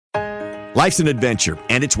Life's an adventure,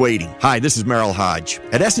 and it's waiting. Hi, this is Merrill Hodge.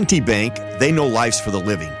 At S&T Bank, they know life's for the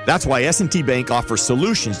living. That's why S&T Bank offers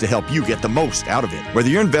solutions to help you get the most out of it. Whether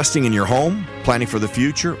you're investing in your home, planning for the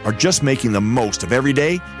future, or just making the most of every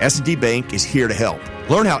day, S&T Bank is here to help.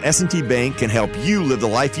 Learn how S&T Bank can help you live the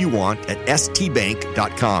life you want at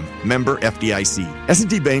stbank.com. Member FDIC.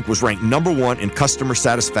 S&T Bank was ranked number 1 in customer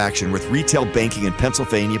satisfaction with retail banking in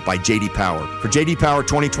Pennsylvania by J.D. Power. For J.D. Power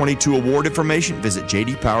 2022 award information, visit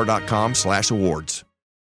jdpower.com/awards.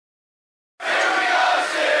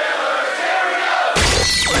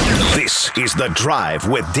 This is The Drive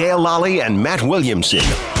with Dale Lally and Matt Williamson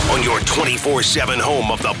on your 24/7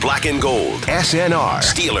 home of the black and gold. SNR,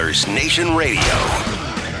 Steelers Nation Radio.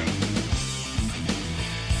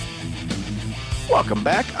 Welcome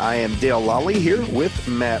back. I am Dale Lally here with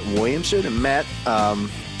Matt Williamson. And Matt,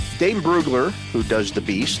 Dane Brugler, who does The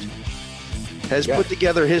Beast, has put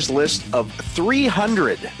together his list of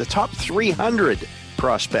 300, the top 300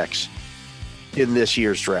 prospects in this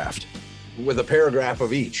year's draft. With a paragraph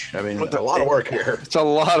of each. I mean, a lot of work here. It's a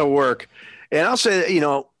lot of work. And I'll say,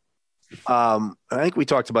 I think we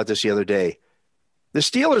talked about this the other day. The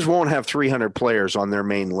Steelers won't have 300 players on their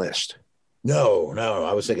main list. No,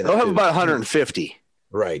 I was thinking they'll have about 150.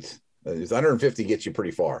 Right. 150 gets you pretty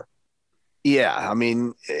far. Yeah. I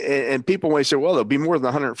mean, and people may say, well, there'll be more than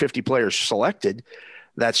 150 players selected.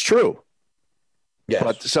 That's true. Yes.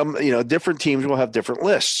 But some, different teams will have different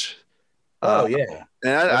lists. Oh, yeah.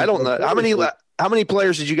 And I don't know. How many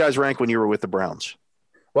players did you guys rank when you were with the Browns?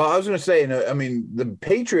 Well, I was going to say, the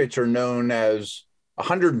Patriots are known as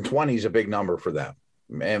 120 is a big number for them.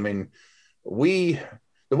 I mean, the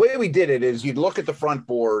way we did it is you'd look at the front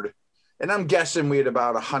board, and I'm guessing we had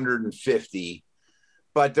about 150,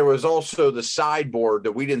 but there was also the sideboard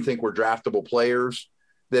that we didn't think were draftable players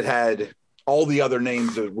that had all the other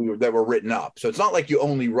names that were written up. So it's not like you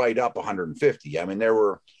only write up 150. I mean, there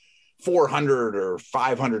were 400 or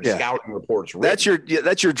 500 scouting reports written.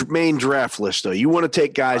 That's your main draft list, though. You want to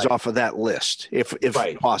take guys off of that list if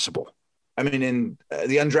possible. I mean, in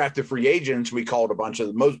the undrafted free agents, we called a bunch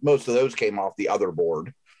of most of those came off the other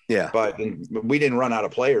board. Yeah, but we didn't run out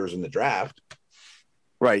of players in the draft.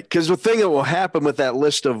 Right, because the thing that will happen with that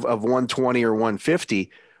list of 120 or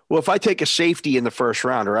 150, well, if I take a safety in the first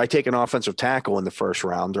round, or I take an offensive tackle in the first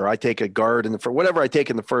round, or I take a guard whatever I take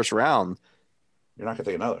in the first round, you're not going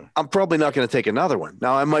to take another. I'm probably not going to take another one.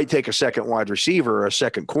 Now, I might take a second wide receiver or a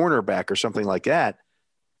second cornerback or something like that.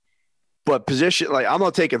 But position, like I'm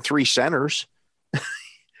not taking 3 centers.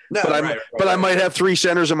 No, but I might have 3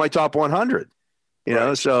 centers in my top 100.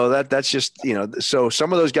 So that's just, so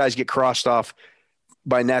some of those guys get crossed off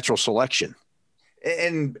by natural selection.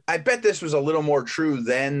 And I bet this was a little more true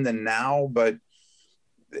then than now, but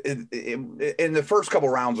in the first couple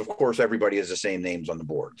rounds, of course, everybody has the same names on the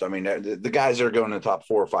boards. I mean, the guys that are going in the top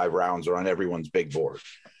 4 or 5 rounds are on everyone's big board.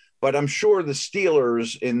 But I'm sure the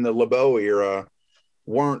Steelers in the LeBeau era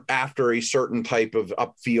weren't after a certain type of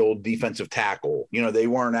upfield defensive tackle. They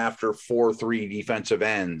weren't after 4-3 defensive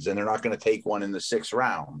ends, and they're not going to take one in the 6th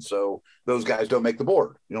round. So those guys don't make the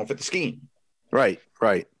board. You don't fit the scheme. Right.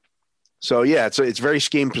 So, yeah, it's very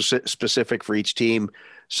scheme specific for each team.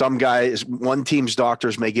 Some guys, one team's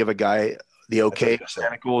doctors may give a guy the okay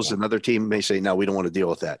technicals. Another team may say, no, we don't want to deal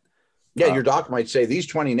with that. Yeah, your doc might say these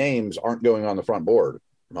 20 names aren't going on the front board.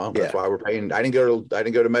 Well, that's why we're paying. I didn't go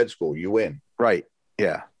to med school. You win. Right.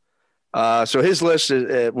 Yeah. So his list,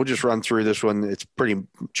 we'll just run through this one. It's pretty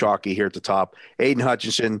chalky here at the top. Aiden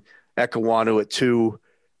Hutchinson, Ekawanu at 2,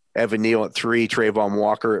 Evan Neal at 3, Trayvon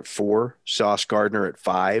Walker at 4, Sauce Gardner at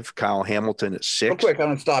 5, Kyle Hamilton at 6. Real quick, I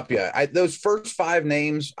don't stop you. Those first 5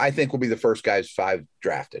 names, I think, will be the first guys 5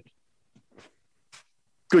 drafted.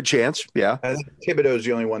 Good chance. Yeah. I think Thibodeau is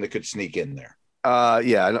the only one that could sneak in there.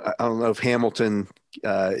 Yeah. I don't know if Hamilton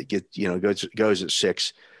goes at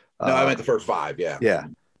 6. No, I meant the first 5. Yeah.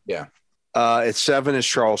 Yeah. At 7 is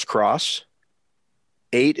Charles Cross.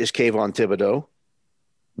 8 is Kayvon Thibodeau.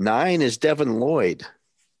 9 is Devin Lloyd.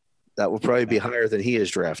 That will probably be higher than he is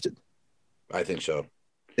drafted. I think so.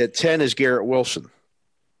 At 10 is Garrett Wilson.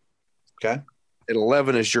 Okay. At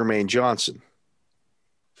 11 is Jermaine Johnson.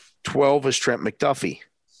 12 is Trent McDuffie.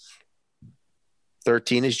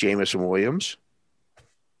 13 is Jamison Williams.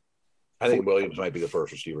 I think Williams might be the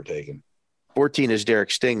first receiver taken. 14 is Derek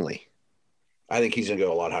Stingley. I think he's going to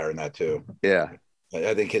go a lot higher than that too. Yeah.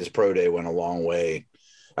 I think his pro day went a long way.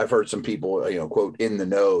 I've heard some people, quote, in the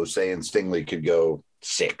know saying Stingley could go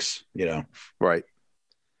 6, Right.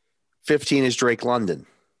 15 is Drake London.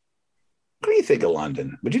 What do you think of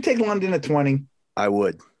London? Would you take London at 20? I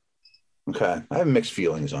would. Okay. I have mixed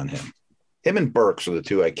feelings on him. Him and Burks are the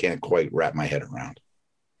two I can't quite wrap my head around.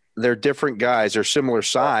 they're different guys. They're similar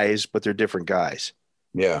size, but they're different guys.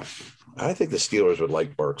 Yeah. I think the Steelers would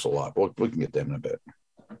like Burks a lot. We can get them in a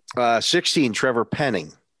bit. 16, Trevor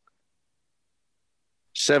Penning.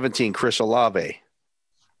 17, Chris Olave.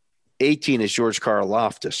 18 is George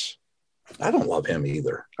Karlaftis. I don't love him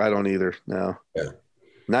either. I don't either. No. Yeah.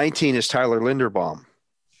 19 is Tyler Linderbaum.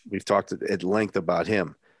 We've talked at length about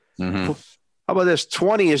him. Mm-hmm. How about this?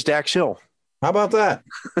 20 is Dax Hill. How about that?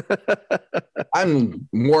 I'm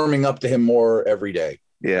warming up to him more every day.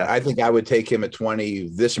 Yeah. I think I would take him at 20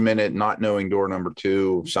 this minute, not knowing door number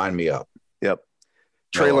 2. Sign me up. Yep.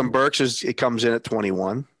 Traylon Burks it comes in at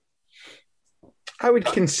 21. I would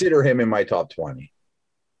consider him in my top 20.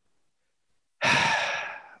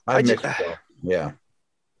 Yeah.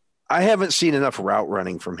 I haven't seen enough route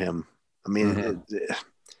running from him. I mean,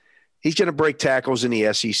 he's going to break tackles in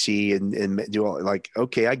the SEC and do all, like,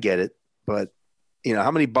 okay, I get it. But,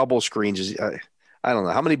 how many bubble screens I don't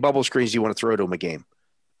know. How many bubble screens do you want to throw to him a game?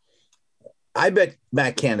 I bet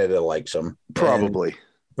Matt Canada likes him. Probably.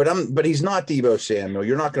 But he's not Deebo Samuel.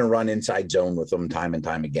 You're not going to run inside zone with him time and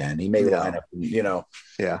time again. He may line up,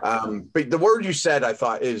 Yeah. But the word you said, I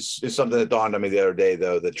thought is something that dawned on me the other day,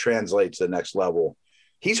 though, that translates to the next level.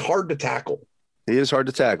 He's hard to tackle. He is hard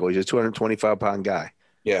to tackle. He's a 225-pound guy.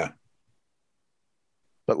 Yeah.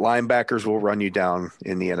 But linebackers will run you down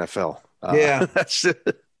in the NFL. Yeah.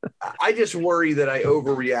 I just worry that I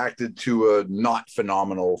overreacted to a not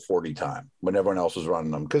phenomenal 40 time when everyone else was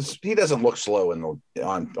running them, because he doesn't look slow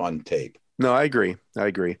on tape. No, I agree.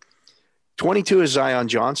 22 is Zion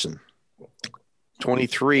Johnson.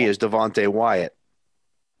 23 is Devontae Wyatt.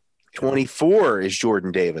 24 is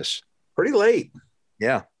Jordan Davis. Pretty late.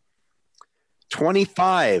 Yeah.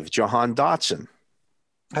 25, Jahan Dotson.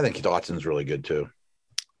 I think Dotson's really good too.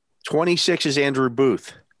 26 is Andrew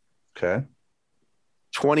Booth. Okay.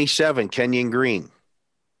 27, Kenyon Green.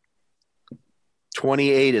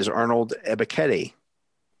 28 is Arnold Ebiketie.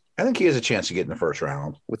 I think he has a chance to get in the first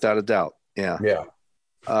round. Without a doubt. Yeah. Yeah.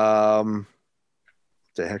 What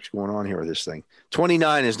the heck's going on here with this thing?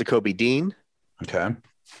 29 is Nakobe Dean. Okay.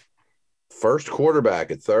 First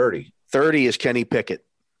quarterback at 30. 30 is Kenny Pickett.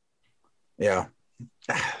 Yeah.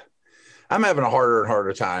 I'm having a harder and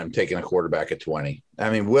harder time taking a quarterback at 20. I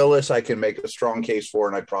mean, Willis, I can make a strong case for,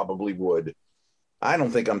 and I probably would. I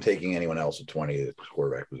don't think I'm taking anyone else at 20 at the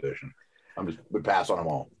quarterback position. Would pass on them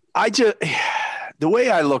all. The way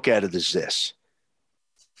I look at it is this.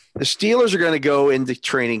 The Steelers are going to go into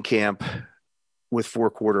training camp with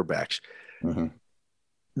 4 quarterbacks. Mm-hmm.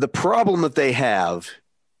 The problem that they have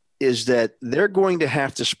is that they're going to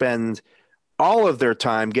have to spend all of their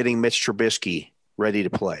time getting Mitch Trubisky ready to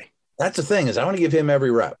play. That's the thing, is I want to give him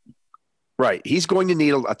every rep. Right. He's going to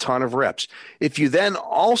need a ton of reps. If you then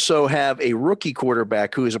also have a rookie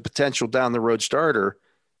quarterback who is a potential down the road starter,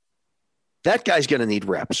 that guy's going to need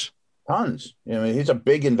reps. Tons. He's a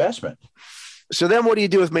big investment. So then what do you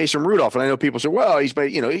do with Mason Rudolph? And I know people say, well, you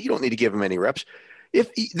don't need to give him any reps.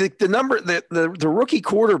 If the rookie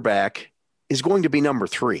quarterback is going to be number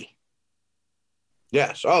 3.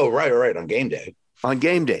 Yes. Oh, right. On game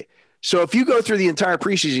day. So if you go through the entire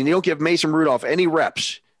preseason, you don't give Mason Rudolph any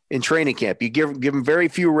reps in training camp. You give him very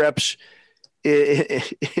few reps in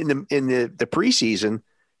the preseason,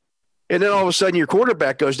 and then all of a sudden your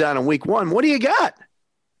quarterback goes down in week 1. What do you got?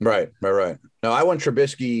 Right. No, I want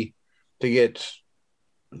Trubisky to get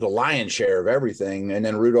the lion's share of everything, and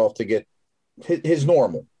then Rudolph to get his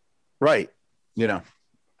normal. Right. And then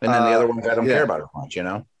the other ones I don't care about as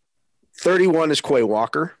much. 31 is Quay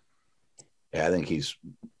Walker. Yeah, I think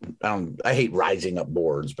I hate rising up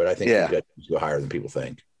boards, but I think he's good to go higher than people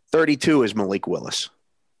think. 32 is Malik Willis.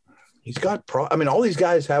 He's got all these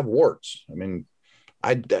guys have warts. I mean,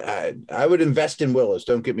 I would invest in Willis,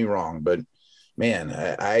 don't get me wrong, but man,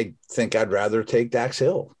 I think I'd rather take Dax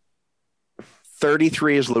Hill.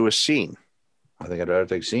 33 is Lewis Cine. I think I'd rather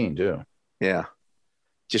take Cine too. Yeah.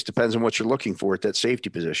 Just depends on what you're looking for at that safety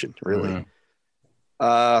position, really.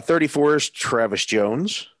 Mm-hmm. 34 is Travis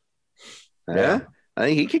Jones. Yeah. I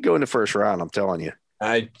think he could go in the first round, I'm telling you.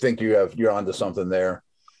 I think you're onto something there.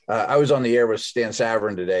 I was on the air with Stan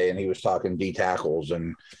Savran today, and he was talking D tackles.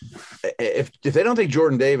 And if they don't take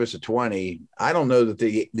Jordan Davis at 20, I don't know that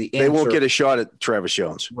the answer, they won't get a shot at Travis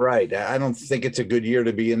Jones. Right. I don't think it's a good year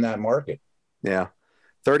to be in that market. Yeah.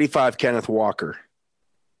 35, Kenneth Walker.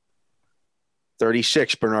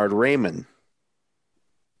 36, Bernard Raymond.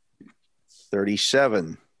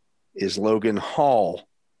 37 is Logan Hall.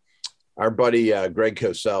 Our buddy Greg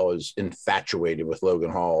Cosell is infatuated with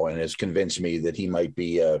Logan Hall and has convinced me that he might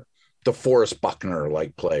be the Forrest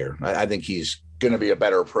Buckner-like player. I think he's going to be a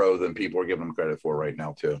better pro than people are giving him credit for right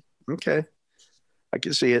now, too. Okay. I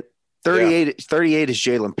can see it. 38 is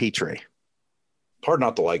Jalen Petre. Hard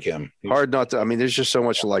not to like him. Hard not to. I mean, there's just so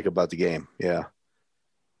much to like about the game. Yeah.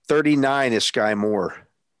 39 is Sky Moore.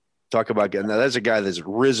 Talk about getting now. That's a guy that's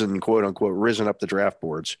risen, quote unquote, risen up the draft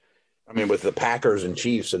boards. I mean, with the Packers and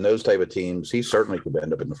Chiefs and those type of teams, he certainly could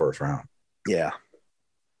end up in the first round. Yeah.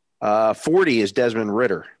 40 is Desmond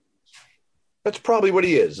Ridder. That's probably what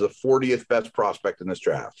he is, the 40th best prospect in this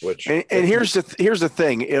draft. Which and here's the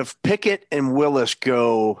thing: if Pickett and Willis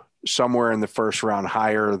go somewhere in the first round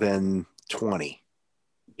higher than 20,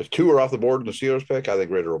 if 2 are off the board in the Steelers pick, I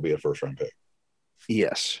think Ridder will be a first round pick.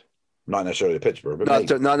 Yes, not necessarily Pittsburgh,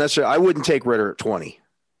 but not necessarily. I wouldn't take Ridder at 20.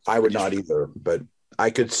 I would not either, but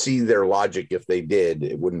I could see their logic if they did.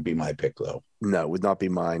 It wouldn't be my pick though. No, it would not be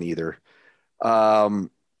mine either. 41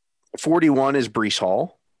 is Breece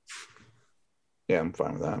Hall. Yeah, I'm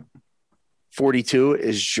fine with that. 42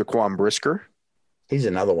 is Jaquan Brisker. He's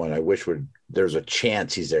another one I wish there's a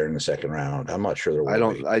chance he's there in the second round. I'm not sure there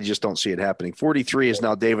will be. I just don't see it happening. 43 is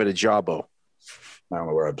now David Ajabo. I don't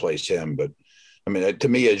know where I'd place him, but I mean, to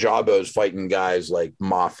me, Ajabo's fighting guys like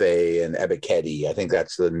Mafe and Ebiketie. I think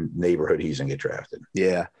that's the neighborhood he's going to get drafted.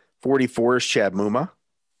 Yeah. 44 is Chad Muma.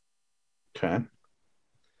 Okay.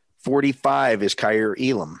 45 is Kaiir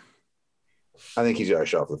Elam. I think he's got a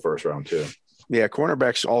shot for the first round too. Yeah,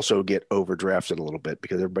 cornerbacks also get overdrafted a little bit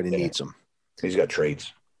because everybody needs them. He's got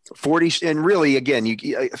traits. 40, and really, again,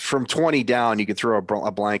 you from 20 down, you can throw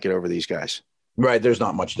a blanket over these guys. Right, there's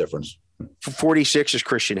not much difference. 46 is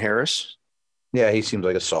Christian Harris. Yeah, he seems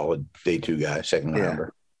like a solid day 2 guy, second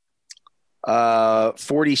rounder.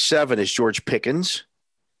 47 is George Pickens.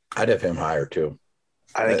 I'd have him higher too.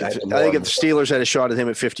 I think if the Steelers had a shot at him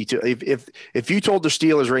at 52, if you told the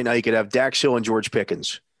Steelers right now you could have Dax Hill and George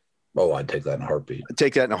Pickens. Oh, I'd take that in a heartbeat. I'd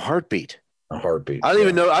take that in a heartbeat. A heartbeat. I don't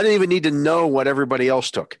even know. I didn't even need to know what everybody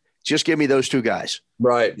else took. Just give me those 2 guys.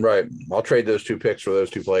 Right. I'll trade those 2 picks for those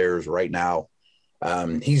 2 players right now.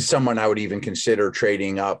 He's someone I would even consider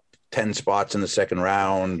trading up 10 spots in the second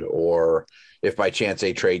round, or if by chance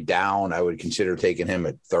they trade down, I would consider taking him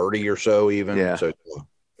at 30 or so even. Yeah. So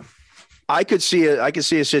I could see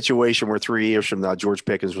a situation where 3 years from now, George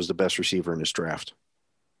Pickens was the best receiver in this draft.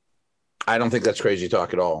 I don't think that's crazy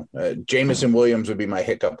talk at all. Jameson Williams would be my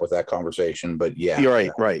hiccup with that conversation, but yeah.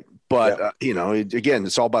 You're right. But, again,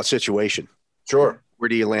 it's all about situation. Sure. Where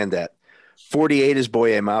do you land at? 48 is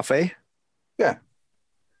Boye Mafe. Yeah.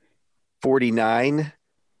 49,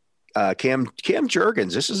 Cam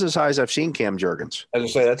Jurgens. This is as high as I've seen Cam Jurgens. As I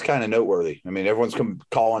say, that's kind of noteworthy. I mean, everyone's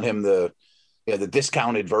calling him the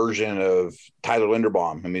discounted version of Tyler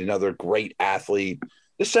Linderbaum. I mean, another great athlete.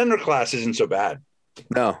 The center class isn't so bad.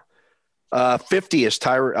 No. 50 is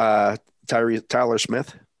Tyler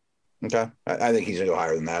Smith. Okay. I think he's going to go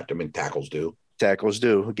higher than that. I mean, tackles do.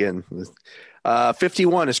 Again.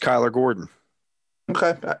 51 is Kyler Gordon.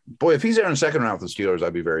 Okay. Boy, if he's there in the second round for the Steelers,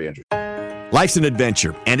 I'd be very interested. Life's an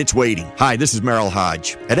adventure, and it's waiting. Hi, this is Merrill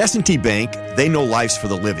Hodge. At S&T Bank, they know life's for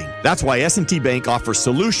the living. That's why S&T Bank offers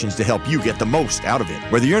solutions to help you get the most out of it.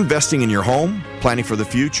 Whether you're investing in your home, planning for the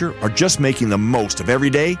future, or just making the most of every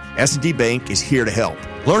day, S&T Bank is here to help.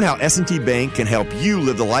 Learn how S&T Bank can help you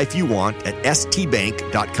live the life you want at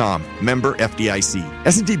stbank.com. Member FDIC.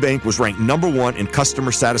 S&T Bank was ranked #1 in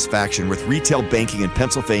customer satisfaction with retail banking in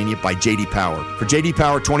Pennsylvania by J.D. Power. For J.D.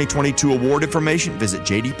 Power 2022 award information, visit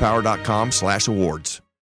jdpower.com/awards.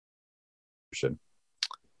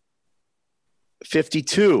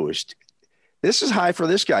 52 this is high for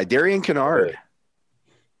this guy, Darian Kennard.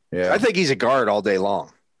 Yeah, I think he's a guard all day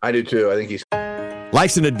long. I do too. I think he's.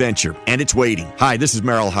 Life's an adventure, and it's waiting. Hi, this is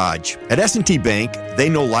Merrill Hodge. At S&T Bank, they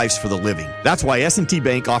know life's for the living. That's why S&T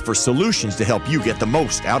Bank offers solutions to help you get the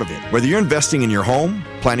most out of it. Whether you're investing in your home,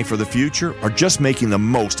 planning for the future, or just making the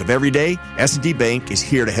most of every day, S&T Bank is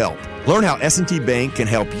here to help. Learn how S&T Bank can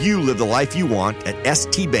help you live the life you want at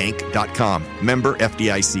stbank.com. Member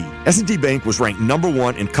FDIC. S&T Bank was ranked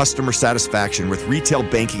 #1 in customer satisfaction with retail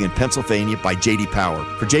banking in Pennsylvania by J.D. Power.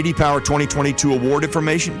 For J.D. Power 2022 award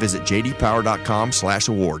information, visit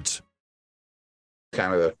jdpower.com/awards.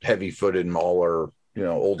 Kind of a heavy-footed mauler,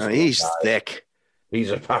 old school he's guy. Thick. He's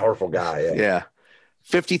a powerful guy. Yeah.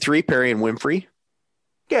 53, Perrion Winfrey.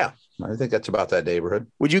 Yeah, I think that's about that neighborhood.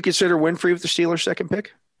 Would you consider Winfrey with the Steelers' second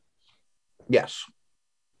pick? Yes.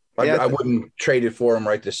 Yeah, I wouldn't trade it for him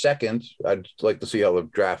right this second. I'd like to see how the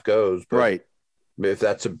draft goes. But right. If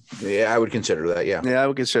that's I would consider that. Yeah. Yeah, I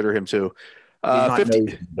would consider him too. He's not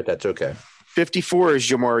amazing, but that's okay. 54 is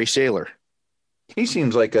Jamari Saylor. He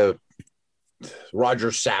seems like a Roger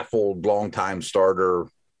Saffold, longtime starter,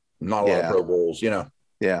 not a lot of Pro Bowls,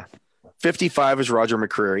 Yeah. 55 is Roger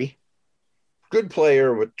McCreary. Good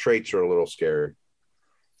player, but traits are a little scary.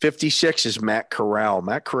 56 is Matt Corral.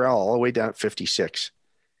 Matt Corral all the way down at 56.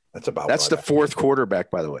 That's the fourth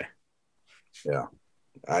quarterback, by the way. Yeah.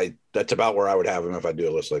 That's about where I would have him if I do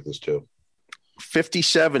a list like this too.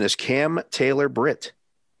 57 is Cam Taylor-Britt.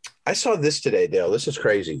 I saw this today, Dale. This is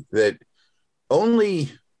crazy. That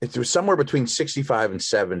it was somewhere between 65 and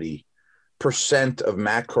 70% of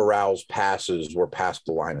Matt Corral's passes were past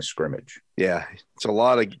the line of scrimmage. Yeah, it's a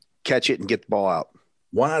lot of catch it and get the ball out.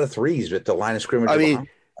 1 out of 3 is at the line of scrimmage. I mean,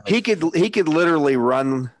 he could literally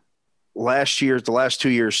run the last 2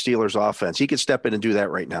 years Steelers offense. He could step in and do that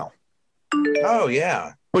right now. Oh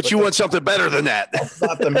yeah, but you want something better than that. That's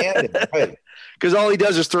not the man, right? Because all he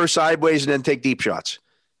does is throw sideways and then take deep shots.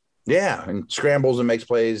 Yeah, and scrambles and makes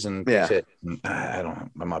plays and that's it. I'm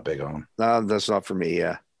not big on him. No, that's not for me.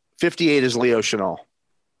 Yeah, 58 is Leo Chenal.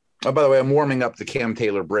 Oh, by the way, I'm warming up the Cam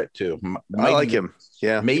Taylor-Britt too. I like him.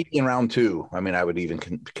 Yeah, maybe in round 2. I mean, I would even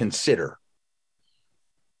consider.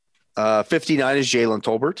 59 is Jalen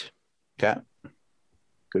Tolbert. Okay,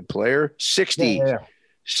 good player. 60.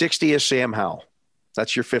 60 is Sam Howell.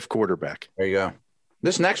 That's your 5th quarterback. There you go.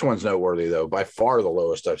 This next one's noteworthy, though. By far the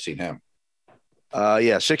lowest I've seen him.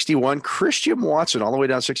 61. Christian Watson, all the way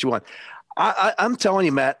down 61. I'm telling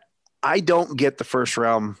you, Matt, I don't get the first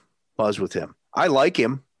round buzz with him. I like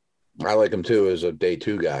him. I like him too as a day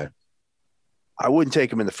 2 guy. I wouldn't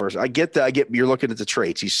take him in the first. I get you're looking at the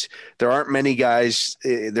traits. There aren't many guys.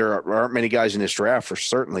 There aren't many guys in this draft, for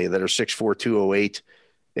certainly, that are 6'4", 208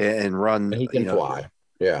 and run. And he can fly.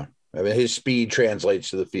 Yeah. I mean, his speed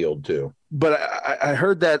translates to the field too. But I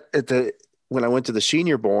heard that when I went to the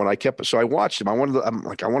Senior Bowl, and I watched him. I want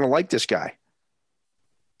to like this guy.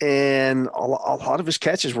 And a lot of his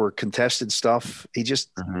catches were contested stuff. He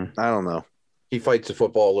just, I don't know. He fights the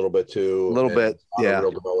football a little bit too. A little bit. Yeah. A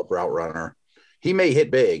real developed route runner. He may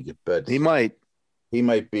hit big, but he might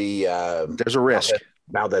be, there's a risk.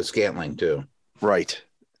 Valdez Scantling too. Right.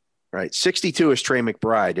 62 is Trey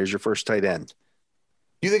McBride. There's your first tight end.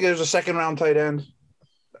 Do you think there's a 2nd round tight end?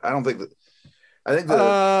 I don't think that. I think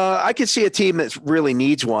I could see a team that really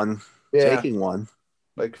needs one taking one.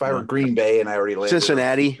 Like if I were Green Bay and I already landed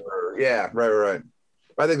Cincinnati. Right.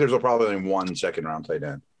 I think there's probably only 1 2nd round tight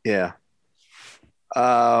end. Yeah.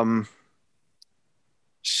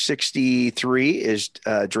 63 is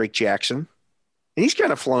Drake Jackson. And he's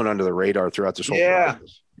kind of flown under the radar throughout this whole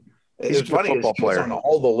process. It's funny. He was on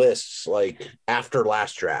all the lists like after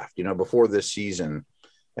last draft, before this season.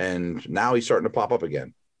 And now he's starting to pop up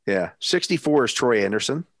again. Yeah. 64 is Troy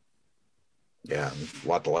Anderson. Yeah. A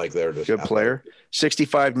lot to like there. Good player.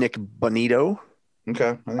 65, Nick Bonito.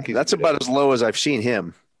 Okay. I think that's about as low as I've seen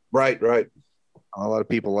him. Right. A lot of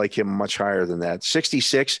people like him much higher than that.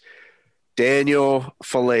 66, Daniel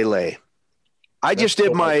Falele. I just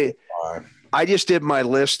did my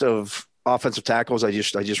list of offensive tackles. I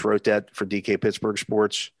just wrote that for DK Pittsburgh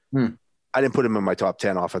Sports. I didn't put him in my top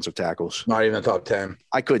 10 offensive tackles. Not even the top 10.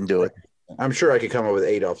 I couldn't do it. I'm sure I could come up with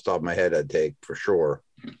 8 off the top of my head. I'd take for sure.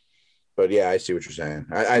 But yeah, I see what you're saying.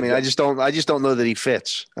 I just don't know that he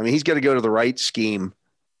fits. I mean, he's got to go to the right scheme.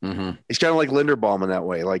 Mm-hmm. He's kind of like Linderbaum in that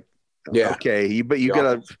way. Like, okay, but you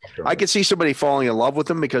gotta. I could see somebody falling in love with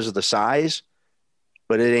him because of the size,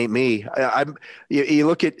 but it ain't me. You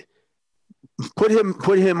look at put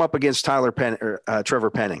him up against Trevor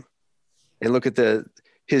Penning, and look at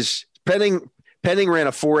his Penning ran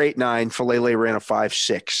a 4.89, Falele ran a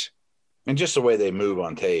 5.6. And just the way they move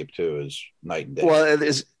on tape too is night and day. Well,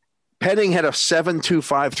 Penning had a 7.25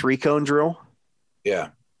 3-cone drill. Yeah.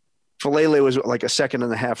 Falele was like a 1.5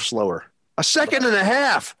 seconds slower. A 1.5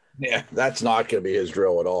 seconds. Yeah, that's not going to be his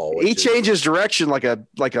drill at all. He changes direction like a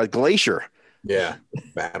glacier. Yeah,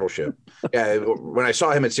 battleship. Yeah, when I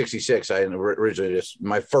saw him at 66, I originally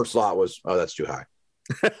my first thought was, oh, that's too high.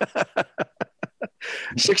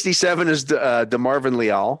 67 is DeMarvin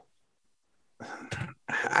Leal.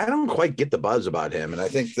 I don't quite get the buzz about him, and I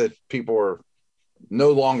think that people are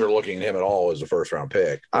no longer looking at him at all as a first-round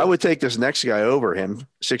pick. I would take this next guy over him.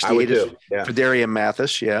 68 is Phidarian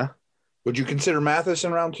Mathis, yeah. Would you consider Mathis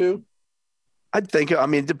in round 2? I'd think. I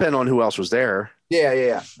mean, depend on who else was there.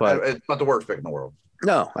 Yeah. But it's not the worst pick in the world.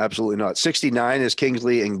 No, absolutely not. 69 is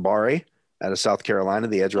Kingsley Ngbare out of South Carolina,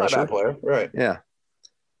 the edge rusher. Not a bad player, right? Yeah.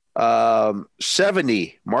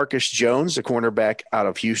 70, Marcus Jones, the cornerback out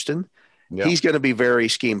of Houston. Yeah. He's going to be very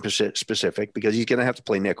scheme specific because he's going to have to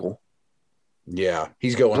play nickel. Yeah,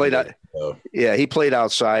 he's going. He played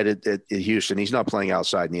outside at Houston. He's not playing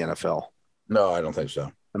outside in the NFL. No, I don't think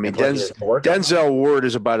so. I mean, Denzel Ward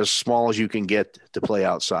is about as small as you can get to play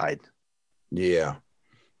outside. Yeah.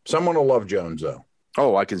 Someone will love Jones, though.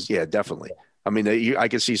 Oh, I can. Yeah, definitely. I mean, I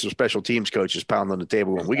can see some special teams coaches pounding on the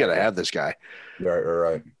table going, we got to have this guy.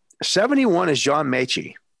 Right. 71 is John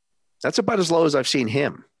Mechie. That's about as low as I've seen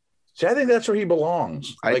him. See, I think that's where he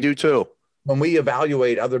belongs. I do too. When we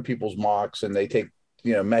evaluate other people's mocks and they take,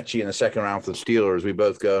 Mechie in the second round for the Steelers, we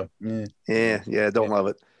both go, don't love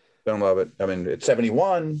it. Don't love it. I mean, at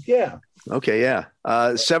 71, yeah. Okay, yeah.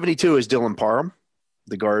 72 is Dylan Parham,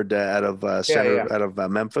 the guard out of out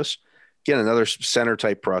of Memphis. Again, another center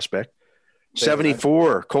type prospect.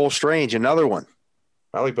 74, Cole Strange, another one.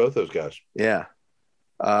 I like both those guys. Yeah.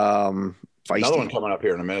 Feisty. Another one coming up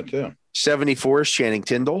here in a minute too. 74 is Channing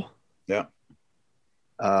Tindall. Yeah.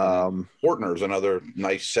 Fortner's another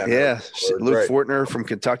nice center. Yeah, Luke Fortner from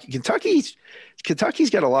Kentucky. Kentucky's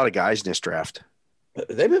got a lot of guys in this draft.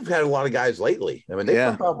 They've had a lot of guys lately. I mean, they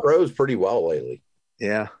pump out pros pretty well lately.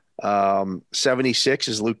 Yeah. 76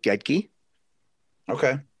 is Luke Gedke.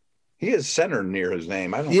 Okay. He has center near his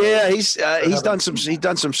name. I don't know. Yeah, he's done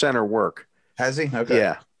some center work. Has he? Okay.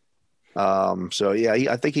 Yeah.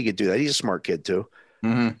 I think he could do that. He's a smart kid too.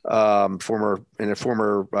 Mm-hmm.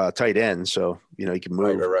 Former tight end, so he can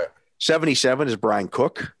move. Right. 77 is Brian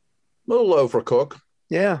Cook. A little low for Cook.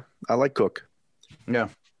 Yeah, I like Cook. Yeah.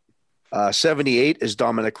 78 is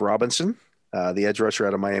Dominic Robinson, the edge rusher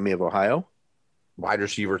out of Miami of Ohio. Wide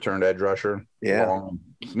receiver turned edge rusher. Yeah.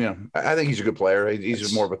 I think he's a good player.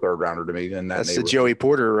 He's more of a third rounder to me than that. That's the Joey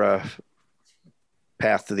Porter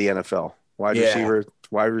path to the NFL. Wide receiver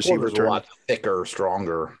Porter's a lot thicker,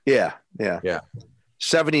 stronger. Yeah.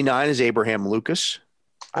 79 is Abraham Lucas.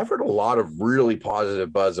 I've heard a lot of really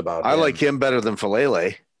positive buzz about him. I like him better than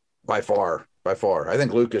Falele. By far. I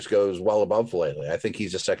think Lucas goes well above Falele. I think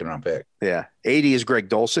he's a second-round pick. Yeah. 80 is Greg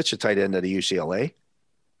Dulcich, a tight end at UCLA.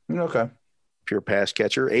 Okay. Pure pass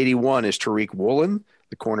catcher. 81 is Tariq Woolen,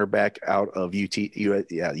 the cornerback out of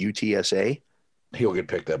UTSA. He'll get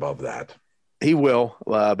picked above that. He will,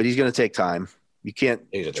 but he's going to take time. You can't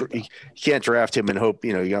draft him and hope,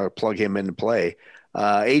 you got to plug him into play.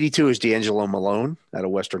 82 is D'Angelo Malone out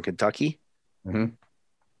of Western Kentucky. Mm-hmm.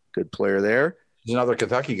 Good player there. He's another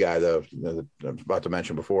Kentucky guy, though, that I was about to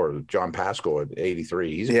mention before, John Pascal at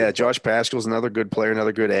 83. Josh Pascal's another good player,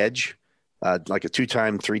 another good edge, like a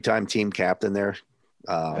 2-time, 3-time team captain there.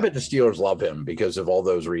 I bet the Steelers love him because of all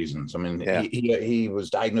those reasons. I mean, he was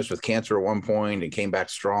diagnosed with cancer at one point and came back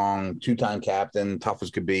strong, 2-time captain, tough as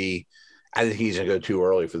could be. I think he's going to go too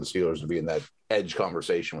early for the Steelers to be in that edge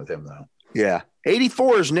conversation with him, though. Yeah.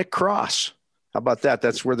 84 is Nick Cross. How about that?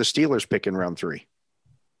 That's where the Steelers pick in round 3.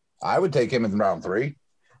 I would take him in round 3.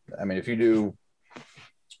 I mean, if you do.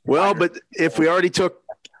 Well, but if we already took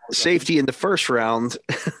safety in the first round.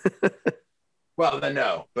 Well, then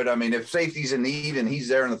no. But I mean, if safety's in need and he's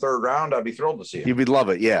there in the third round, I'd be thrilled to see him. You would love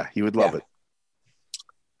it. Yeah, you would love it.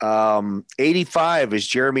 85 is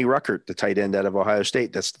Jeremy Ruckert, the tight end out of Ohio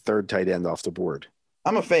State. That's the third tight end off the board.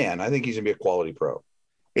 I'm a fan. I think he's going to be a quality pro.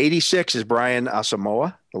 86 is Brian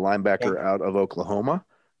Asamoah, the linebacker out of Oklahoma.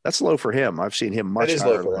 That's low for him. I've seen him much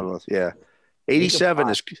higher. Yeah. 87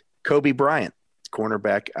 is Kobe Bryant,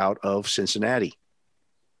 cornerback out of Cincinnati.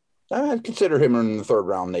 I'd consider him in the third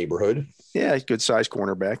round neighborhood. Yeah, he's a good sized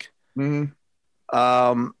cornerback.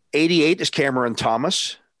 Mm-hmm. 88 is Cameron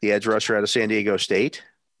Thomas, the edge rusher out of San Diego State.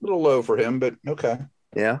 A little low for him, but okay.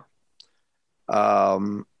 Yeah.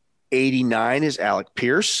 89 is Alec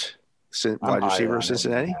Pierce, wide receiver of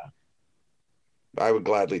Cincinnati. I would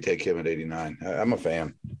gladly take him at 89. I'm a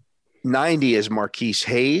fan. 90 is Marquise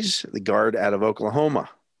Hayes, the guard out of Oklahoma.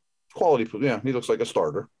 Quality. Yeah, he looks like a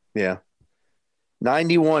starter. Yeah.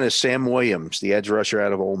 91 is Sam Williams, the edge rusher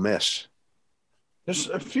out of Ole Miss. There's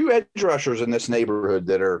a few edge rushers in this neighborhood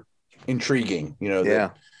that are intriguing,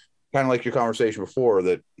 kind of like your conversation before,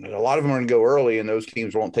 that a lot of them are going to go early and those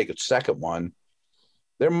teams won't take a second one.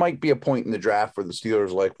 There might be a point in the draft where the Steelers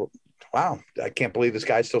are like, well, wow, I can't believe this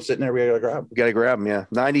guy's still sitting there. We got to grab him. We got to grab him, yeah.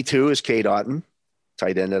 92 is Cade Otton,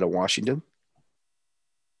 tight end out of Washington.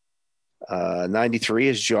 93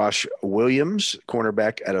 is Josh Williams,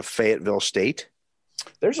 cornerback out of Fayetteville State.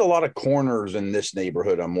 There's a lot of corners in this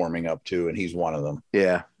neighborhood I'm warming up to, and he's one of them.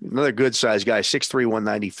 Yeah, another good-sized guy, 6'3",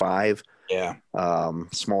 195. Yeah.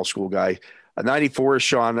 Small school guy. 94 is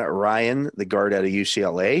Sean Ryan, the guard out of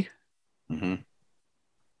UCLA. Mm-hmm.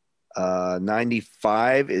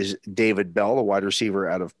 95 is David Bell, the wide receiver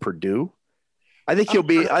out of Purdue. I think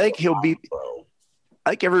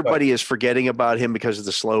everybody is forgetting about him because of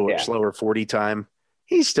the slower 40 time.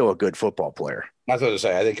 He's still a good football player. I was going to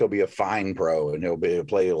say, I think he'll be a fine pro and he'll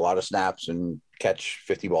play a lot of snaps and catch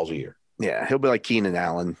 50 balls a year. Yeah, he'll be like Keenan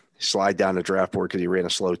Allen, slide down the draft board because he ran a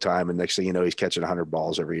slow time, and next thing you know, he's catching 100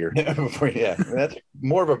 balls every year. Yeah, that's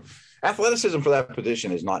more of a athleticism for that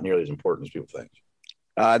position is not nearly as important as people think.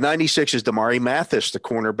 96 is Damari Mathis, the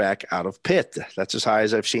cornerback out of Pitt. That's as high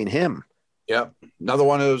as I've seen him. Yep. Another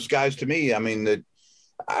one of those guys to me. I mean,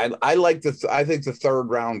 I like I think the third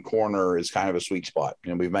round corner is kind of a sweet spot.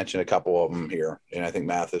 And we've mentioned a couple of them here, and I think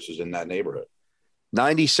Mathis is in that neighborhood.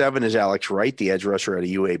 97 is Alex Wright, the edge rusher out of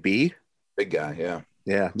UAB. Big guy, yeah.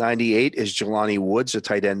 Yeah. 98 is Jelani Woods, a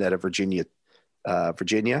tight end out of Virginia.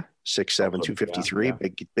 6'7", 253, yeah.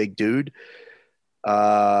 Big dude.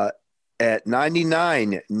 At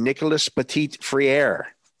 99, Nicholas Petit-Frere.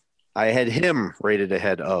 I had him rated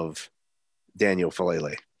ahead of Daniel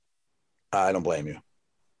Falele. I don't blame you.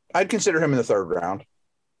 I'd consider him in the third round.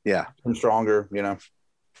 Yeah. I'm stronger, you know.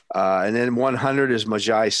 And then 100 is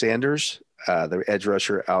Majai Sanders, the edge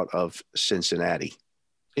rusher out of Cincinnati.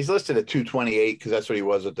 He's listed at 228 because that's what he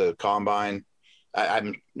was at the combine.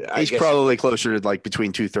 He's probably closer to like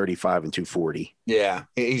between 235 and 240. Yeah.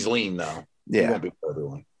 He's lean, though. Yeah. He won't be for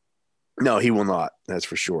everyone. No, he will not. That's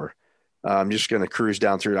for sure. I'm just going to cruise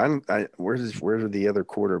down through. Where do the other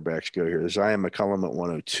quarterbacks go here? There's Zion McCollum at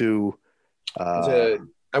 102.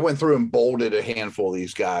 I went through and bolded a handful of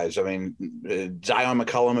these guys. I mean, Zion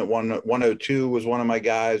McCollum at 102 was one of my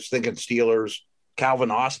guys. Thinking Steelers.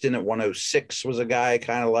 Calvin Austin at 106 was a guy I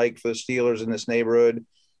kind of like for the Steelers in this neighborhood.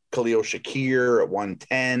 Khalil Shakir at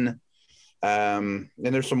 110. And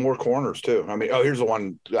there's some more corners too. I mean, here's the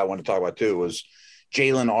one I want to talk about too was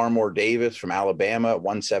Jalen Armour Davis from Alabama at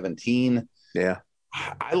 117. Yeah.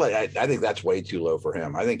 I think that's way too low for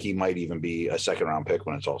him. I think he might even be a second round pick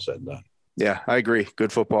when it's all said and done. Yeah, I agree.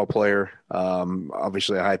 Good football player.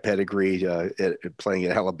 Obviously a high pedigree playing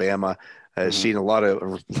at Alabama. Has seen a lot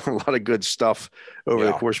of good stuff over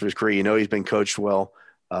the course of his career. You know, he's been coached well.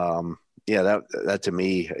 That to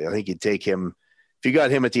me, I think you'd take him if you got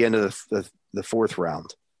him at the end of the fourth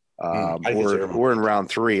round, or in round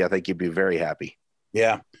 3. I think you'd be very happy.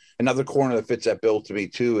 Yeah, another corner that fits that bill to me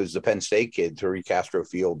too is the Penn State kid, Tariq Castro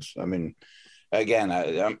Fields. I mean, again,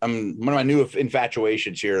 I'm one of my new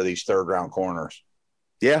infatuations here are these third round corners.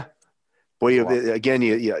 Yeah. Boy,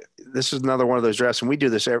 this is another one of those drafts, and we do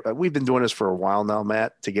this. We've been doing this for a while now,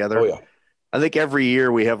 Matt, together. Oh, yeah. I think every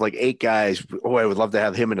year we have like 8 guys. Oh, I would love to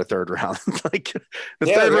have him in the third round.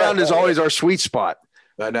 Third round is always our sweet spot.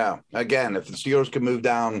 I know. Again, if the Steelers can move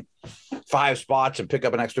down 5 spots and pick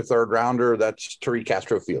up an extra third rounder, that's Tariq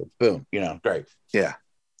Castro Fields. Boom. You know, great. Yeah.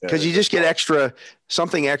 Because you just get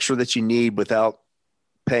something extra that you need without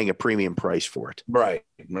paying a premium price for it. Right.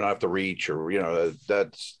 We don't have to reach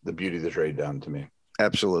that's the beauty of the trade down to me.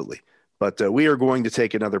 Absolutely. But we are going to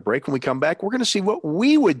take another break. When we come back, we're going to see what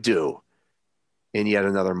we would do in yet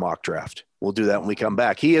another mock draft. We'll do that when we come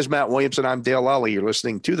back. He is Matt Williamson. I'm Dale Lally. You're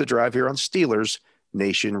listening to The Drive here on Steelers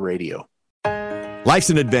Nation Radio.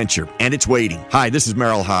 Life's an adventure, and it's waiting. Hi, this is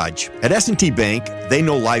Merrill Hodge. At S&T Bank, they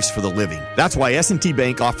know life's for the living. That's why S&T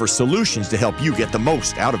Bank offers solutions to help you get the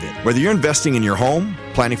most out of it. Whether you're investing in your home,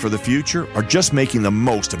 planning for the future, or just making the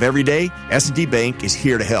most of every day, S&T Bank is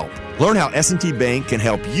here to help. Learn how S&T Bank can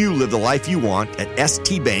help you live the life you want at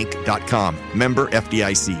stbank.com. Member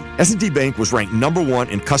FDIC. S&T Bank was ranked #1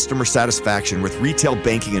 in customer satisfaction with retail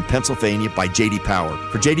banking in Pennsylvania by J.D. Power.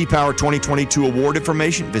 For J.D. Power 2022 award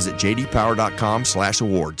information, visit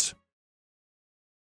jdpower.com/awards.